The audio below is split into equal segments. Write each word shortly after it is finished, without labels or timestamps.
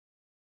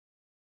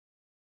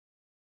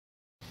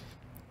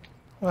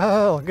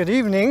Well, good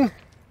evening.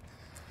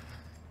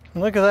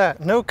 Look at that,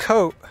 no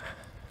coat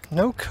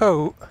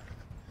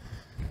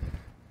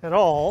at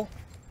all.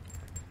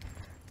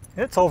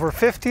 It's over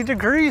 50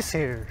 degrees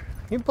here.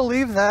 Can you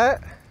believe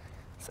that?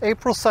 It's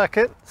April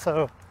 2nd,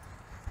 so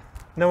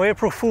no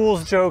April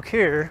Fool's joke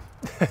here.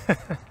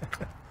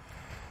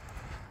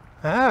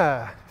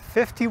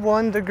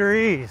 51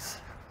 degrees.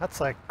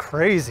 That's like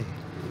crazy.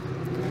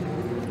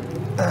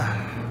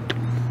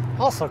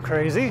 Also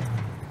crazy.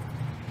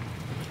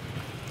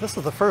 This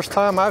is the first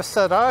time I've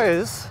set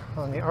eyes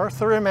on the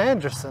Arthur M.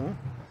 Anderson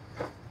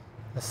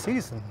this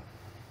season.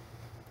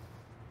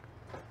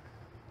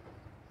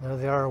 There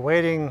they are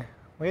waiting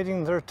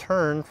their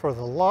turn for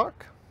the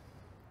lock.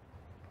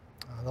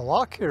 The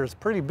lock here is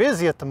pretty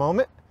busy at the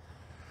moment.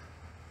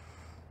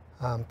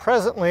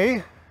 Presently,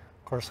 of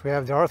course, we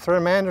have the Arthur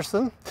M.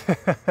 Anderson.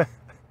 I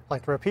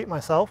like to repeat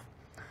myself.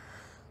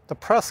 The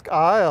Presque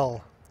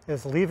Isle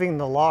is leaving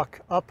the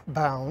lock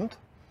upbound.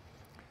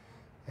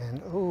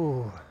 And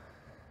ooh,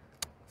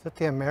 is it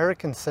the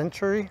American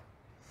Century?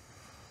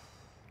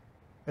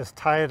 Is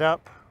tied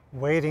up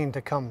waiting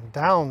to come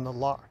down the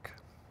lock.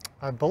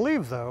 I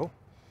believe though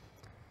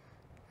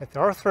that the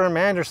Arthur M.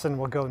 Anderson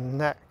will go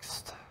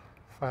next,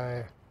 if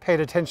I paid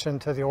attention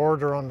to the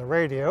order on the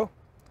radio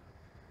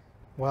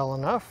well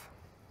enough.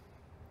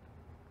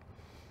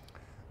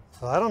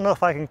 So I don't know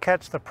if I can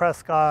catch the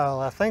Presque Isle.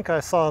 I think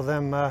I saw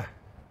them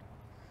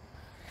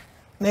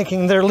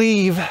making their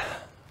leave.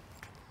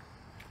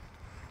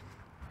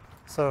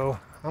 So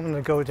I'm going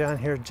to go down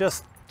here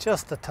just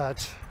a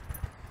touch,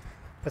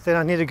 but then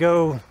I need to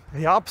go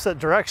the opposite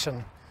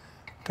direction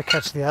to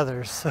catch the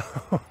others. So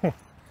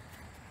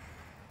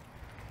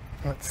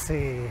let's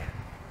see.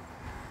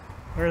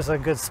 There's a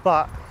good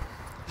spot.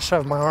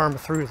 Shove my arm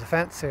through the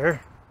fence here.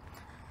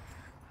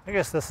 I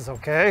guess this is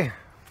okay.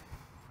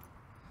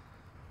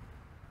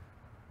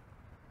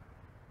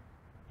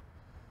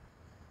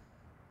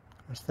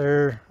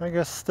 They're, I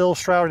guess, still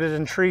shrouded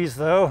in trees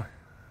though.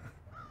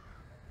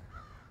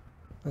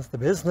 That's the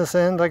business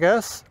end, I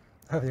guess,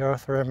 of the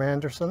Arthur M.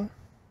 Anderson.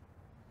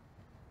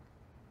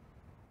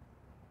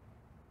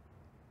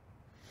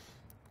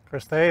 Of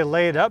course, they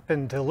laid up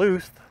in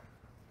Duluth,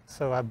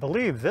 so I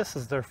believe this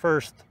is their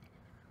first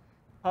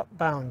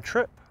upbound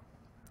trip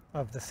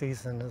of the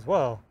season as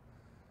well.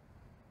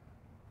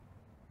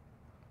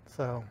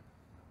 So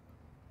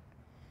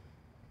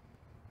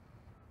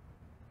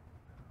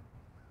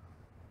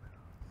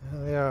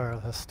there they are,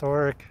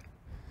 the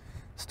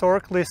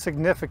historically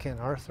significant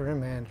Arthur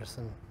M.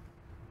 Anderson.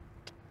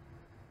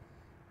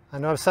 I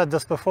know I've said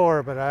this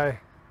before, but I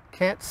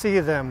can't see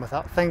them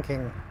without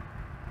thinking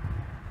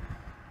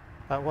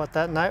about what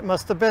that night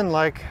must have been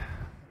like,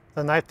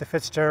 the night the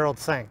Fitzgerald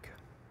sank.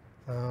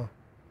 So,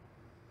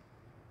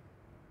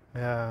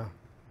 yeah,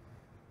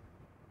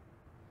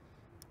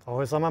 it's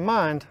always on my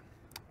mind.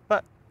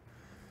 But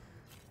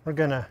we're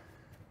gonna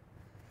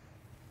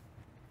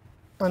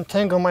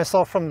untangle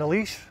myself from the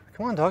leash.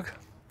 Come on, dog.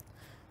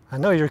 I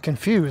know you're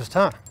confused,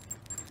 huh?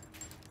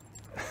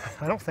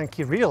 I don't think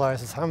he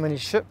realizes how many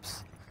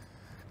ships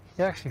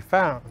he actually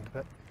found,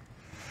 but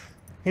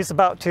he's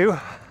about to.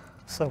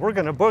 So we're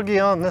gonna boogie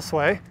on this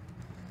way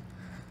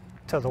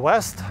to the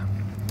west.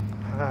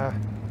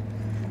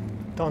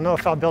 Don't know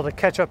if I'll be able to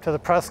catch up to the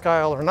Presque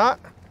Isle or not,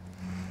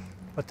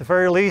 but at the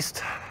very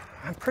least,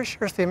 I'm pretty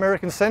sure it's the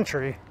American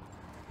Century.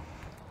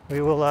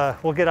 We will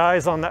we'll get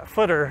eyes on that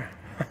footer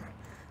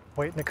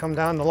waiting to come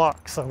down the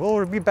lock. So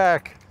we'll be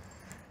back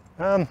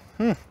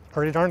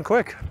pretty darn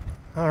quick.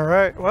 All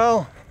right,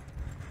 well,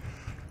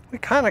 we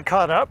kind of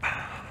caught up.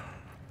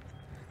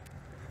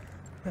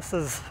 This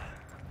is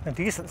a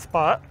decent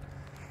spot.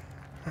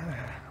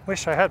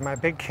 Wish I had my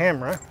big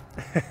camera.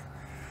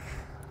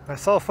 My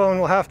cell phone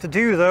will have to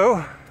do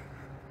though.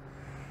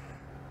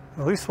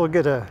 At least we'll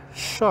get a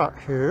shot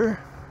here.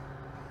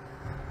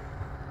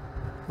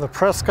 The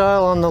Presque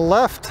Isle on the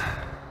left,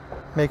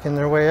 making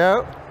their way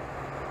out.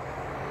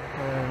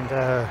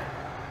 And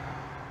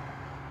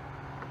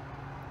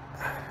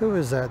who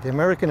is that? The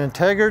American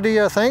Integrity,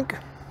 I think.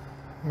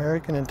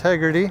 American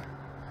Integrity.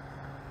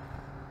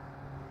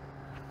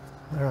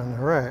 They're on the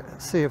right.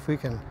 Let's see if we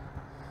can.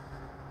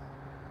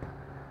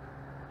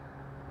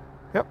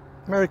 Yep,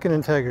 American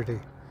Integrity.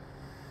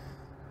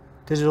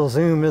 Digital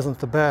zoom isn't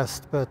the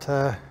best, but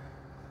there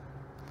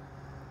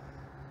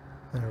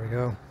we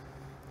go.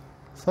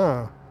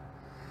 So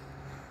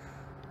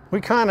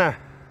we kind of,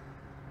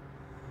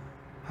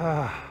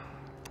 I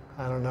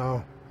don't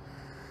know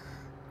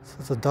if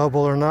it's a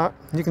double or not.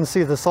 You can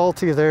see the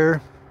salty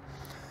there.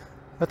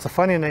 That's a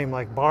funny name,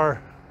 like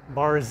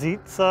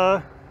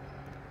Barzitza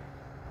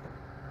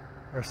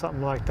or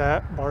something like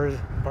that.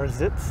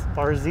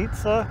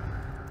 Barzitza.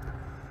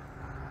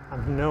 I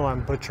know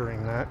I'm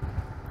butchering that.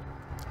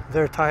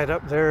 They're tied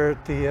up there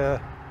at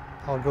the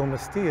Argo.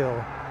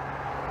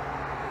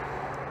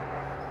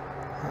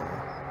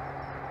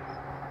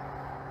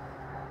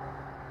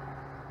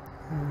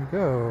 There we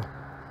go.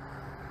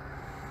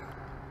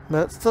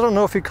 But still don't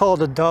know if he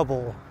called it a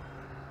double,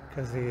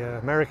 because the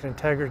American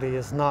Integrity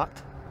is not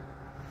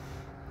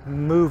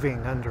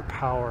moving under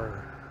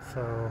power.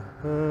 So,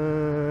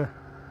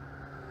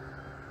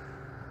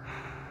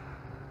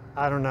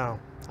 I don't know.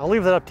 I'll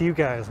leave that up to you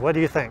guys. What do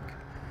you think?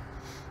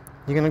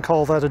 You gonna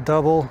call that a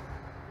double?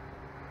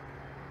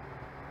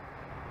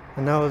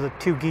 I know the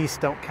 2 geese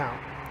don't count.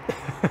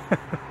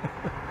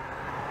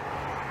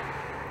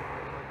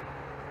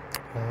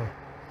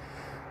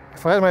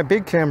 If I had my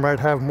big camera, I'd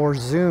have more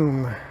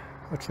zoom,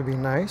 which would be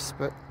nice,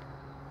 but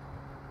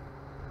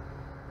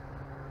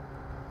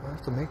I'll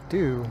have to make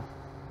do.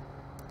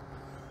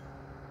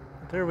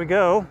 But there we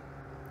go.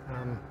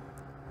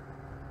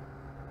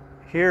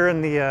 Here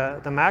in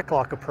the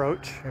Matlock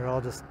approach, here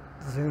I'll just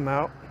zoom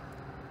out.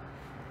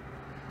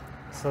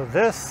 So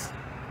this,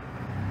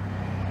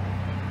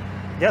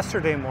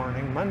 yesterday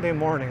morning, Monday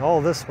morning,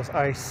 all this was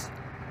ice.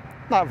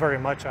 Not very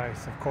much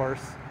ice, of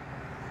course,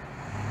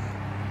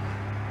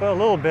 but a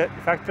little bit.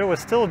 In fact, there was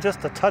still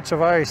just a touch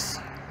of ice,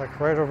 like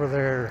right over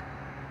there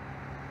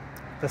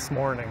this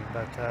morning,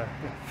 but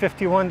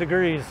 51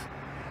 degrees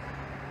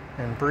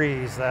and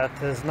breeze, that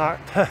is not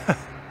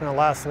gonna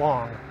last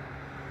long.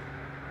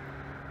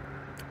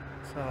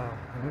 So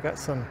we've got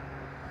some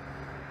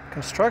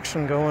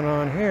construction going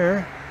on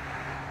here.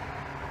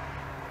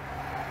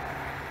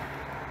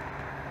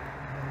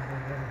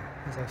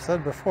 As I've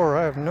said before,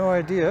 I have no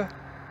idea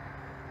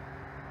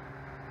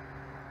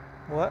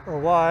what or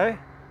why,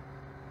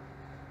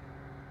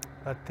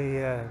 but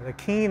the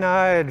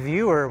keen-eyed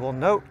viewer will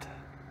note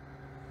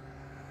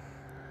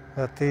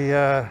that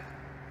that,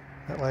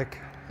 like,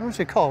 what would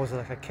you call it? Was it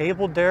like a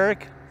cable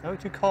derrick? Is that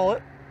what you call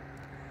it?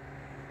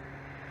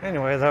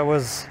 Anyway, that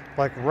was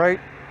like right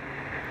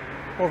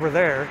over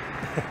there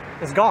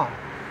is gone.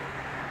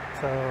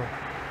 So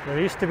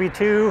there used to be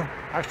 2,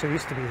 actually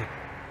used to be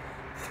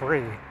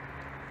 3,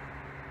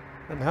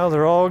 but now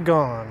they're all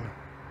gone.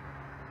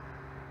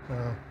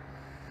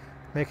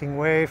 Making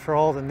way for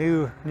all the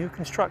new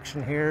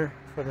construction here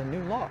for the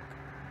new lock.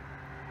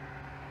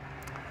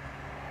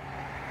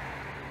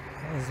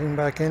 I'll zoom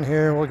back in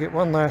here and we'll get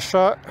one last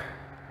shot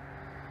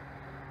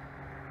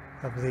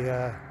of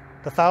the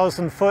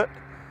 1,000-foot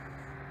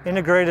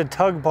integrated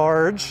tug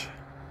barge,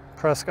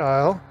 Presque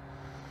Isle,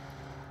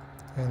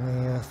 and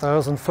the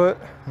 1,000-foot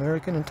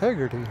American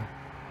Integrity.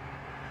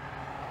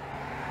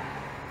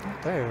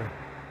 Right there.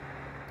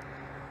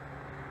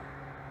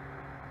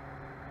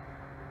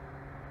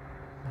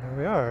 There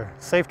we are.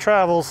 Safe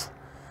travels.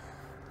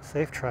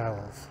 Safe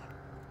travels.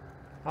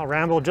 I'll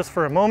ramble just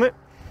for a moment.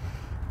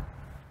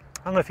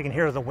 I don't know if you can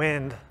hear the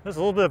wind. There's a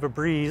little bit of a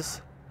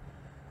breeze.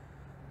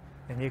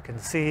 And you can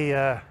see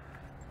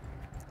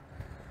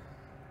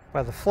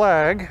by the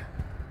flag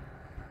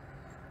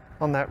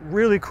on that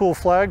really cool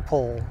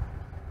flagpole.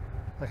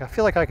 Like, I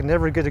feel like I can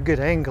never get a good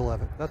angle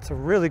of it. That's a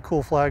really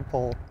cool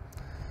flagpole.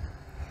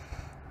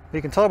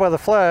 You can tell by the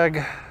flag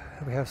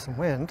that we have some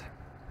wind.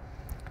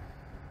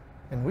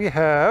 And we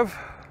have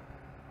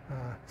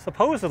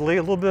supposedly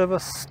a little bit of a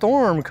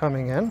storm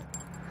coming in.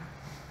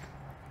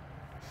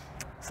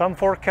 Some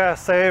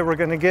forecasts say we're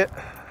going to get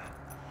a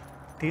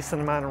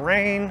decent amount of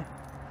rain,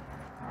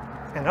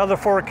 and other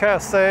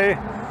forecasts say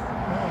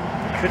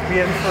could be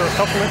in for a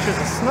couple inches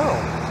of snow.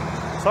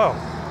 So,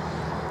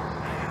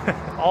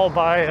 all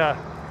by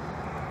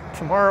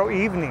tomorrow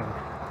evening.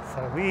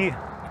 So we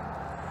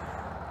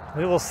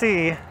will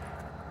see.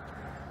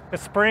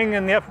 It's spring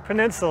in the Upper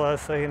Peninsula,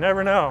 so you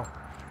never know.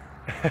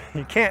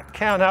 You can't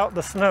count out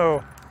the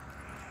snow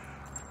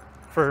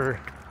for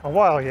a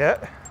while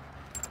yet.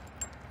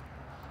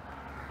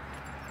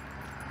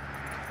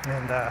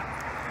 And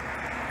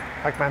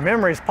like, my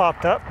memories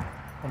popped up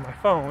on my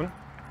phone,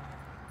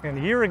 and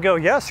a year ago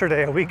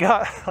yesterday we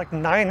got like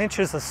 9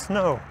 inches of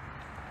snow.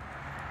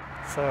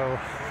 So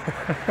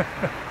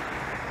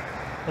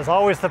there's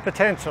always the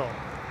potential,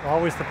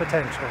 always the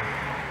potential.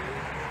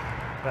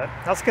 But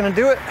that's gonna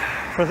do it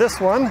for this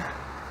one.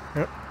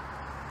 Yep.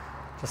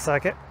 Just a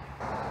second.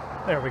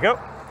 There we go.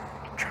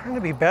 I'm trying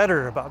to be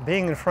better about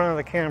being in front of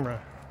the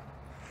camera.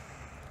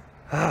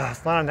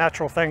 It's not a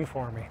natural thing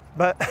for me,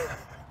 but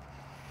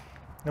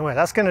anyway,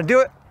 that's gonna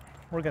do it.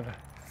 We're gonna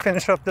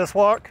finish up this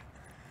walk,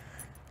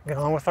 get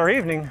on with our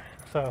evening.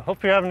 So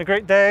hope you're having a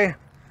great day.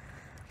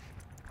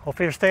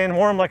 Hopefully you're staying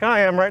warm like I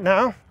am right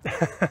now.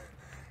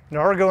 And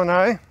Argo and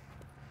I,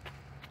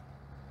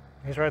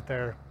 he's right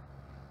there.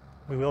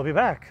 We will be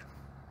back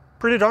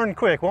pretty darn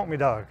quick, won't we,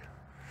 dog?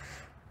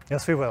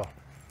 Yes, we will.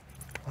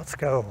 Let's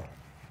go.